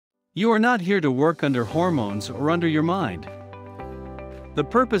You are not here to work under hormones or under your mind. The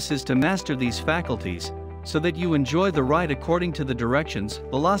purpose is to master these faculties, so that you enjoy the ride according to the directions,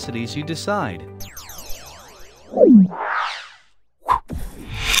 velocities you decide.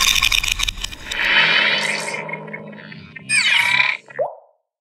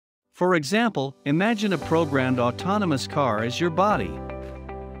 For example, imagine a programmed autonomous car as your body.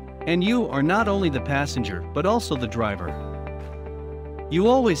 And you are not only the passenger but also the driver. You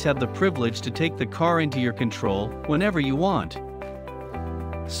always have the privilege to take the car into your control whenever you want.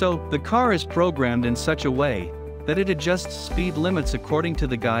 So, the car is programmed in such a way that it adjusts speed limits according to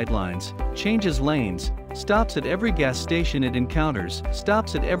the guidelines, changes lanes, stops at every gas station it encounters,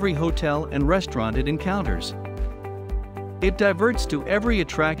 stops at every hotel and restaurant it encounters. It diverts to every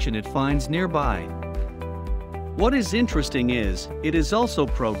attraction it finds nearby. What is interesting is, it is also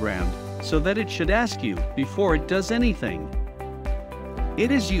programmed so that it should ask you before it does anything. It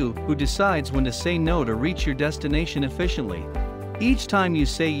is you who decides when to say no to reach your destination efficiently. Each time you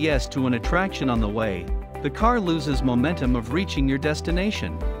say yes to an attraction on the way, the car loses momentum of reaching your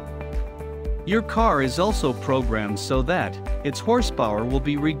destination. Your car is also programmed so that its horsepower will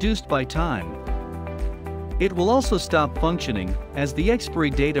be reduced by time. It will also stop functioning as the expiry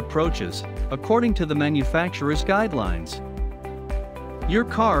date approaches, according to the manufacturer's guidelines. Your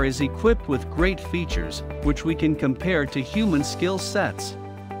car is equipped with great features, which we can compare to human skill sets.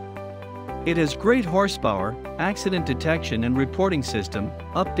 It has great horsepower, accident detection and reporting system,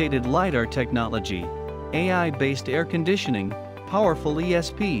 updated LiDAR technology, AI-based air conditioning, powerful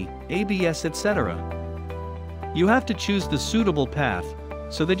ESP, ABS, etc. You have to choose the suitable path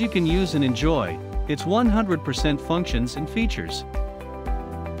so that you can use and enjoy its 100% functions and features.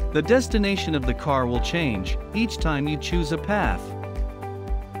 The destination of the car will change each time you choose a path.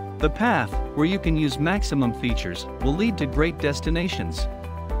 The path where you can use maximum features will lead to great destinations.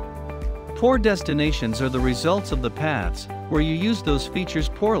 Poor destinations are the results of the paths where you use those features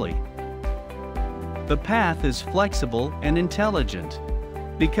poorly. The path is flexible and intelligent.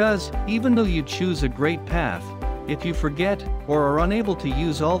 Because, even though you choose a great path, if you forget or are unable to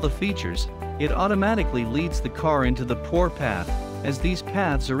use all the features, it automatically leads the car into the poor path, as these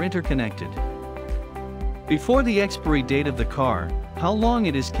paths are interconnected. Before the expiry date of the car, how long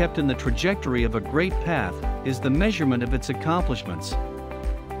it is kept in the trajectory of a great path is the measurement of its accomplishments.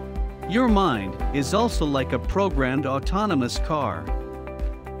 Your mind is also like a programmed autonomous car.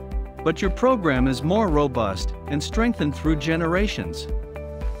 But your program is more robust and strengthened through generations.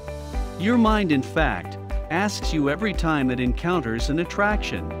 Your mind, in fact, asks you every time it encounters an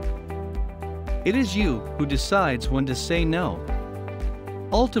attraction. It is you who decides when to say no.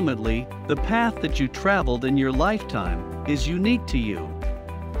 Ultimately, the path that you traveled in your lifetime is unique to you.